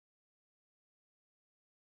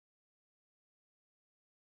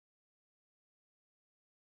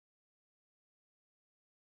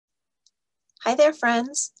Hi there,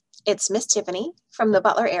 friends. It's Miss Tiffany from the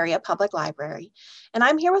Butler Area Public Library, and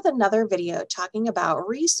I'm here with another video talking about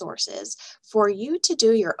resources for you to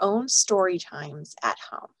do your own story times at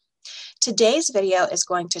home. Today's video is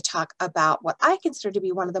going to talk about what I consider to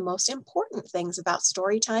be one of the most important things about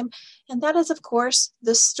story time, and that is, of course,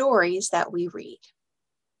 the stories that we read.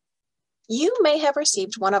 You may have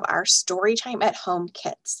received one of our Storytime at Home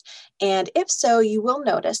kits, and if so, you will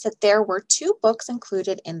notice that there were two books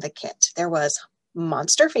included in the kit. There was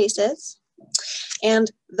Monster Faces and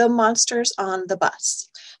The Monsters on the Bus.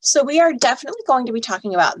 So we are definitely going to be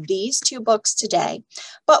talking about these two books today,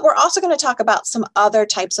 but we're also going to talk about some other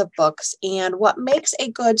types of books and what makes a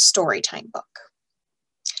good Storytime book.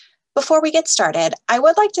 Before we get started, I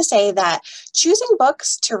would like to say that choosing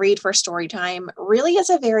books to read for story time really is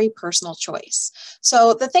a very personal choice.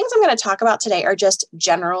 So the things I'm going to talk about today are just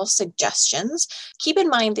general suggestions. Keep in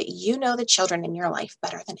mind that you know the children in your life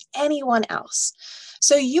better than anyone else.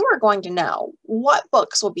 So you are going to know what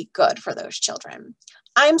books will be good for those children.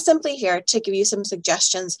 I'm simply here to give you some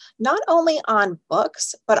suggestions, not only on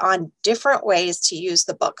books, but on different ways to use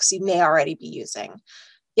the books you may already be using.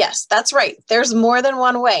 Yes, that's right. There's more than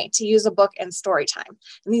one way to use a book in story time.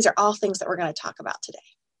 And these are all things that we're going to talk about today.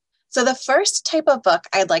 So the first type of book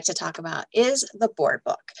I'd like to talk about is the board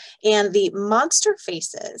book. And the Monster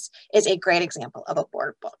Faces is a great example of a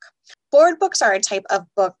board book. Board books are a type of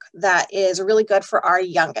book that is really good for our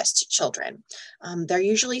youngest children. They're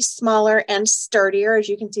usually smaller and sturdier. As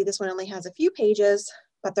you can see, this one only has a few pages,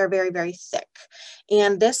 but they're very, very thick.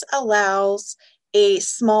 And this allows a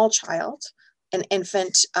small child, an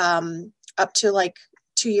infant up to like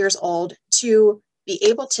 2 years old, to be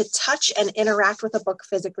able to touch and interact with a book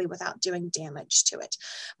physically without doing damage to it.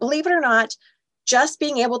 Believe it or not, just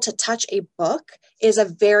being able to touch a book is a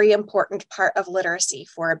very important part of literacy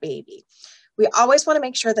for a baby. We always want to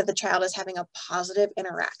make sure that the child is having a positive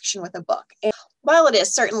interaction with a book. And while it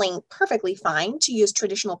is certainly perfectly fine to use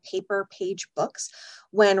traditional paper page books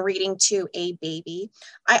when reading to a baby,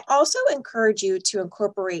 I also encourage you to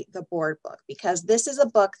incorporate the board book, because this is a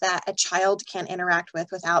book that a child can interact with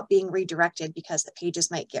without being redirected because the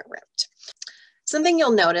pages might get ripped. Something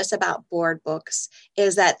you'll notice about board books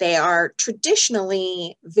is that they are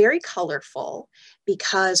traditionally very colorful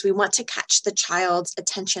because we want to catch the child's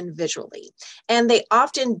attention visually. And they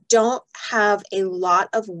often don't have a lot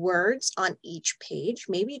of words on each page,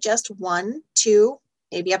 maybe just 1, 2,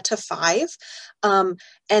 maybe up to 5.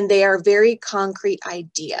 And they are very concrete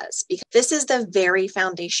ideas, because this is the very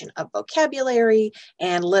foundation of vocabulary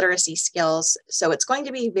and literacy skills. So it's going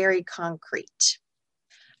to be very concrete.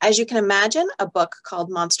 As you can imagine, a book called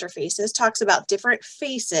Monster Faces talks about different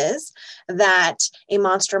faces that a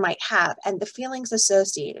monster might have and the feelings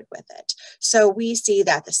associated with it. So we see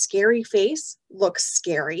that the scary face looks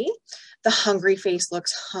scary, the hungry face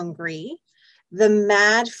looks hungry, the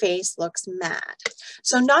mad face looks mad.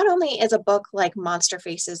 So not only is a book like Monster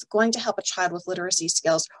Faces going to help a child with literacy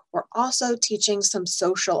skills, we're also teaching some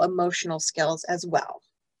social emotional skills as well.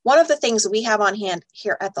 One of the things we have on hand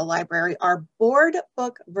here at the library are board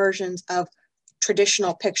book versions of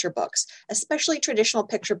traditional picture books, especially traditional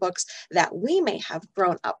picture books that we may have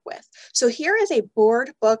grown up with. So here is a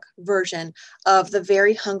board book version of The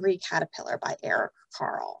Very Hungry Caterpillar by Eric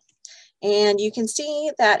Carle. And you can see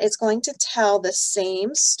that it's going to tell the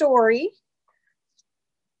same story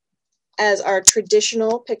as our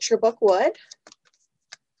traditional picture book would.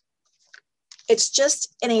 It's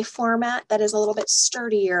just in a format that is a little bit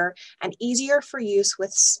sturdier and easier for use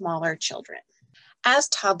with smaller children. As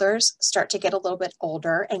toddlers start to get a little bit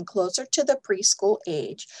older and closer to the preschool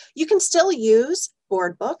age, you can still use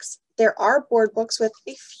board books. There are board books with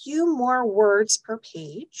a few more words per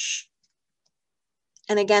page.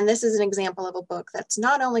 And again, this is an example of a book that's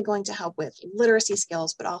not only going to help with literacy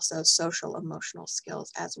skills, but also social emotional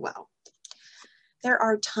skills as well. There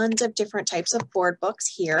are tons of different types of board books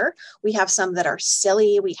here. We have some that are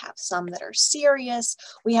silly. We have some that are serious.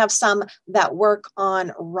 We have some that work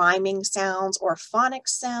on rhyming sounds or phonics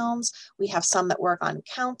sounds. We have some that work on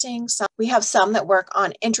counting. We have some that work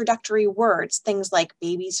on introductory words, things like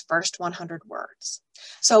baby's first 100 words.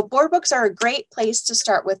 So board books are a great place to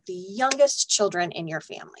start with the youngest children in your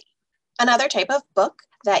family. Another type of book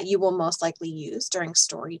that you will most likely use during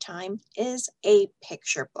story time is a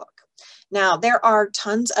picture book. Now, there are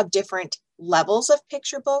tons of different levels of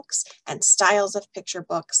picture books and styles of picture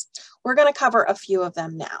books. We're going to cover a few of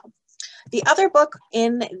them now. The other book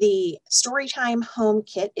in the Storytime Home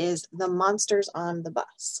Kit is The Monsters on the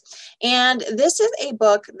Bus. And this is a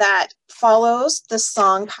book that follows the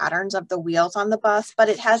song patterns of the wheels on the bus, but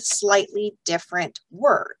it has slightly different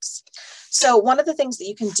words. So one of the things that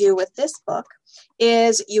you can do with this book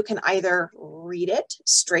is you can either read it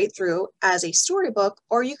straight through as a storybook,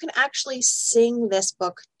 or you can actually sing this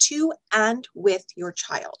book to and with your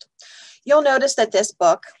child. You'll notice that this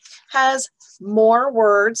book has more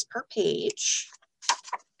words per page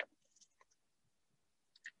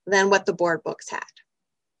than what the board books had.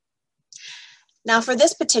 Now for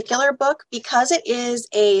this particular book, because it is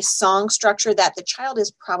a song structure that the child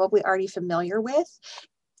is probably already familiar with,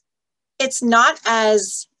 it's not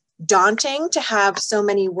as daunting to have so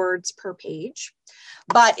many words per page.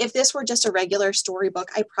 But if this were just a regular storybook,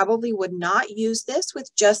 I probably would not use this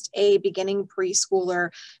with just a beginning preschooler,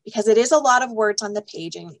 because it is a lot of words on the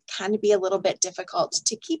page and it can be a little bit difficult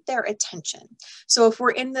to keep their attention. So if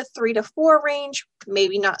we're in the 3 to 4 range,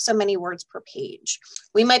 maybe not so many words per page.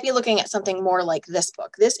 We might be looking at something more like this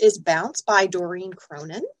book. This is Bounce by Doreen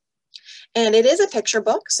Cronin. And it is a picture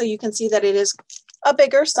book, so you can see that it is a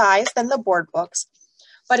bigger size than the board books.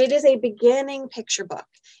 But it is a beginning picture book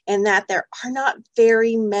in that there are not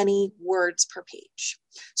very many words per page.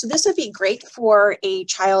 So this would be great for a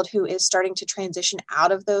child who is starting to transition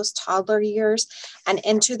out of those toddler years and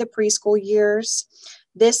into the preschool years.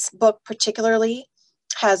 This book particularly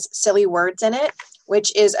has silly words in it,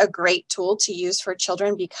 which is a great tool to use for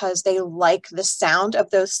children because they like the sound of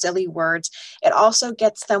those silly words. It also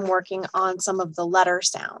gets them working on some of the letter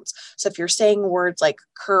sounds. So if you're saying words like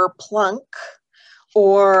kerplunk,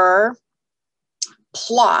 or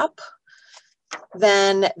plop,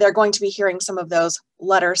 then they're going to be hearing some of those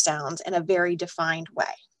letter sounds in a very defined way.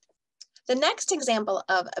 The next example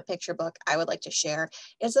of a picture book I would like to share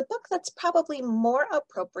is a book that's probably more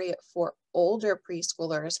appropriate for older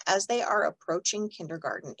preschoolers as they are approaching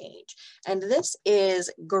kindergarten age. And this is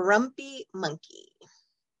Grumpy Monkey.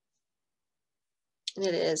 And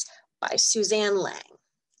it is by Suzanne Lang.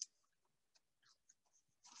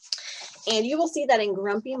 And you will see that in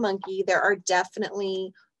Grumpy Monkey, there are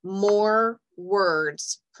definitely more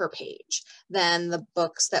words per page than the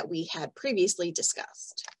books that we had previously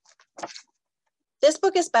discussed. This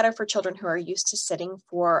book is better for children who are used to sitting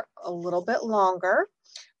for a little bit longer,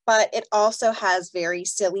 but it also has very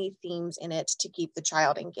silly themes in it to keep the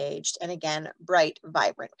child engaged. And again, bright,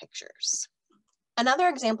 vibrant pictures. Another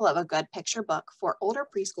example of a good picture book for older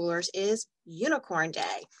preschoolers is Unicorn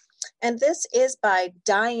Day. And this is by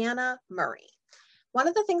Diana Murray. One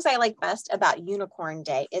of the things I like best about Unicorn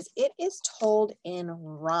Day is it is told in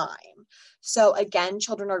rhyme. So again,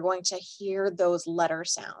 children are going to hear those letter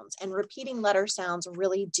sounds, and repeating letter sounds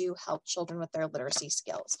really do help children with their literacy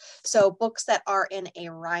skills. So books that are in a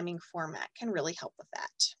rhyming format can really help with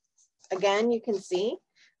that. Again, you can see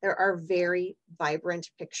there are very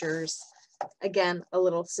vibrant pictures. Again, a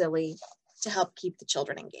little silly to help keep the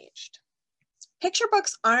children engaged. Picture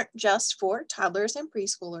books aren't just for toddlers and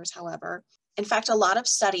preschoolers, however. In fact, a lot of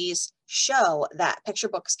studies show that picture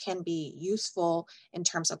books can be useful in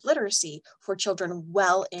terms of literacy for children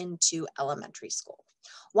well into elementary school.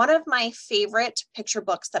 One of my favorite picture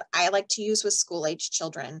books that I like to use with school-age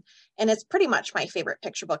children, and it's pretty much my favorite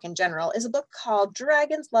picture book in general, is a book called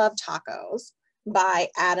Dragons Love Tacos by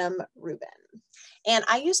Adam Rubin. And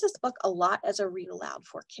I use this book a lot as a read aloud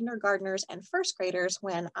for kindergartners and first graders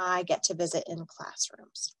when I get to visit in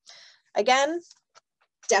classrooms. Again,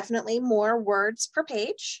 definitely more words per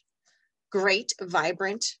page, great,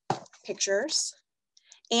 vibrant pictures.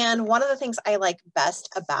 And one of the things I like best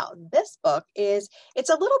about this book is it's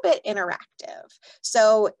a little bit interactive.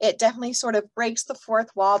 So it definitely sort of breaks the fourth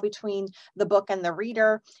wall between the book and the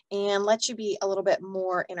reader and lets you be a little bit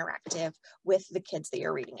more interactive with the kids that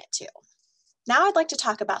you're reading it to. Now I'd like to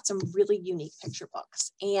talk about some really unique picture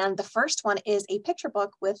books. And the first one is a picture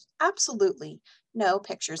book with absolutely no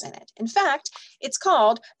pictures in it. In fact, it's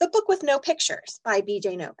called The Book with No Pictures by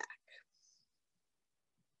B.J. Novak.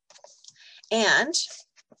 And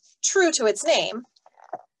true to its name,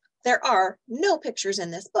 there are no pictures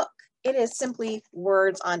in this book. It is simply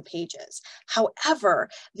words on pages. However,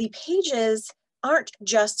 the pages aren't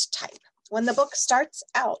just type. When the book starts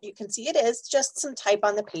out, you can see it is just some type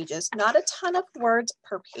on the pages, not a ton of words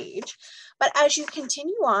per page. But as you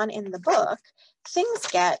continue on in the book, things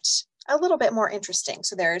get a little bit more interesting.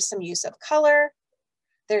 So there's some use of color,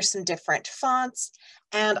 There's some different fonts,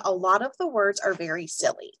 and a lot of the words are very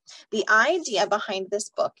silly. The idea behind this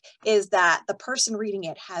book is that the person reading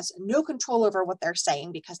it has no control over what they're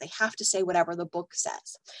saying because they have to say whatever the book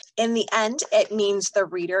says. In the end, it means the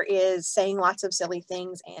reader is saying lots of silly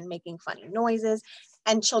things and making funny noises,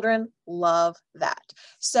 and children love that.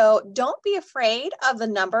 So don't be afraid of the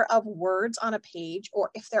number of words on a page or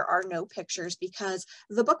if there are no pictures, because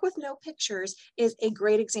the book with no pictures is a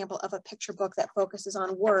great example of a picture book that focuses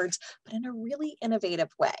on words, but in a really innovative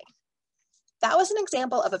way. That was an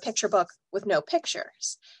example of a picture book with no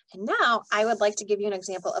pictures. And now I would like to give you an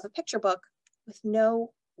example of a picture book with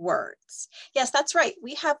no words. Yes, that's right.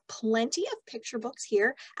 We have plenty of picture books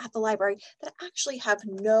here at the library that actually have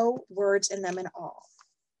no words in them at all.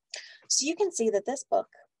 So you can see that this book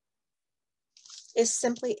is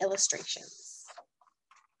simply illustrations.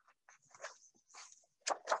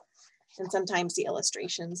 And sometimes the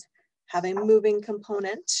illustrations have a moving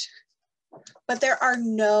component, but there are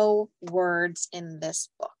no words in this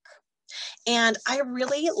book. And I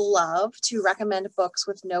really love to recommend books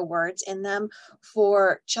with no words in them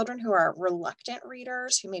for children who are reluctant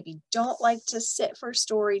readers, who maybe don't like to sit for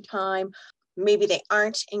story time. Maybe they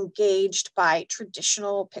aren't engaged by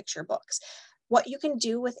traditional picture books. What you can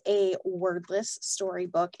do with a wordless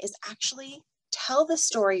storybook is actually tell the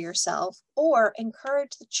story yourself or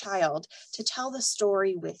encourage the child to tell the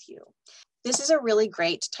story with you. This is a really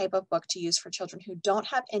great type of book to use for children who don't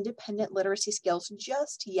have independent literacy skills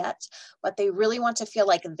just yet, but they really want to feel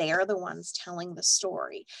like they're the ones telling the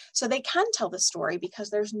story. So they can tell the story because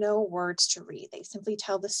there's no words to read. They simply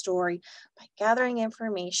tell the story by gathering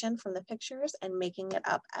information from the pictures and making it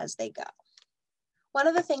up as they go. One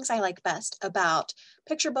of the things I like best about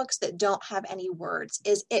picture books that don't have any words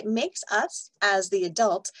is it makes us, as the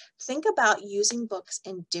adult, think about using books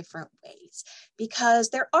in different ways, because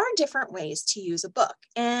there are different ways to use a book,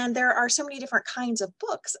 and there are so many different kinds of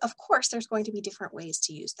books. Of course, there's going to be different ways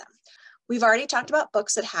to use them. We've already talked about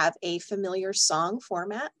books that have a familiar song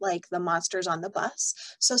format, like The Monsters on the Bus.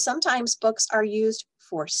 So sometimes books are used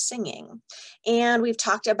for singing. And we've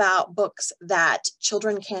talked about books that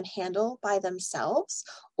children can handle by themselves,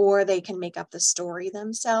 or they can make up the story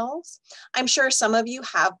themselves. I'm sure some of you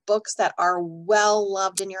have books that are well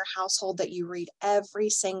loved in your household that you read every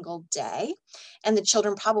single day, and the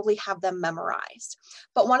children probably have them memorized.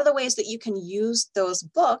 But one of the ways that you can use those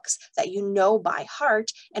books that you know by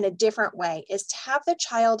heart in a different way is to have the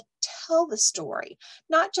child tell the story,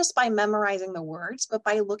 not just by memorizing the words, but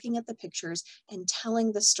by looking at the pictures and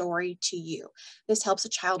telling the story to you. This helps a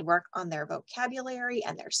child work on their vocabulary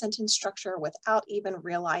and their sentence structure without even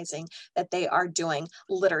realizing that they are doing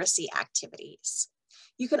literacy activities.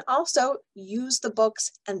 You can also use the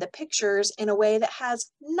books and the pictures in a way that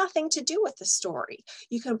has nothing to do with the story.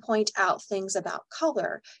 You can point out things about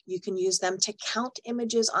color. You can use them to count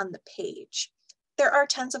images on the page. There are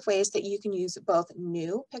tons of ways that you can use both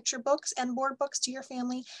new picture books and board books to your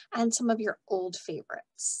family and some of your old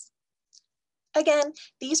favorites. Again,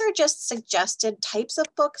 these are just suggested types of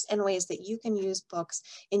books and ways that you can use books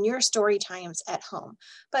in your story times at home.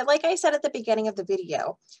 But like I said at the beginning of the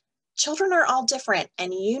video, children are all different,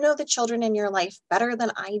 and you know the children in your life better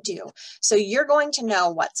than I do. So you're going to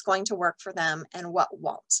know what's going to work for them and what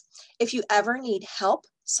won't. If you ever need help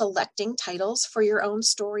selecting titles for your own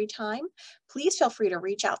story time, please feel free to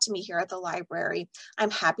reach out to me here at the library.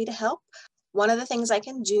 I'm happy to help. One of the things I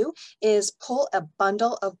can do is pull a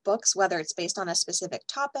bundle of books, whether it's based on a specific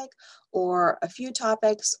topic or a few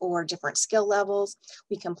topics or different skill levels.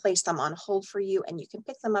 We can place them on hold for you and you can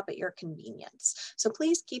pick them up at your convenience. So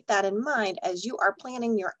please keep that in mind as you are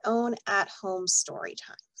planning your own at-home story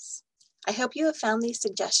times. I hope you have found these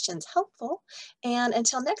suggestions helpful, and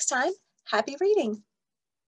until next time, happy reading.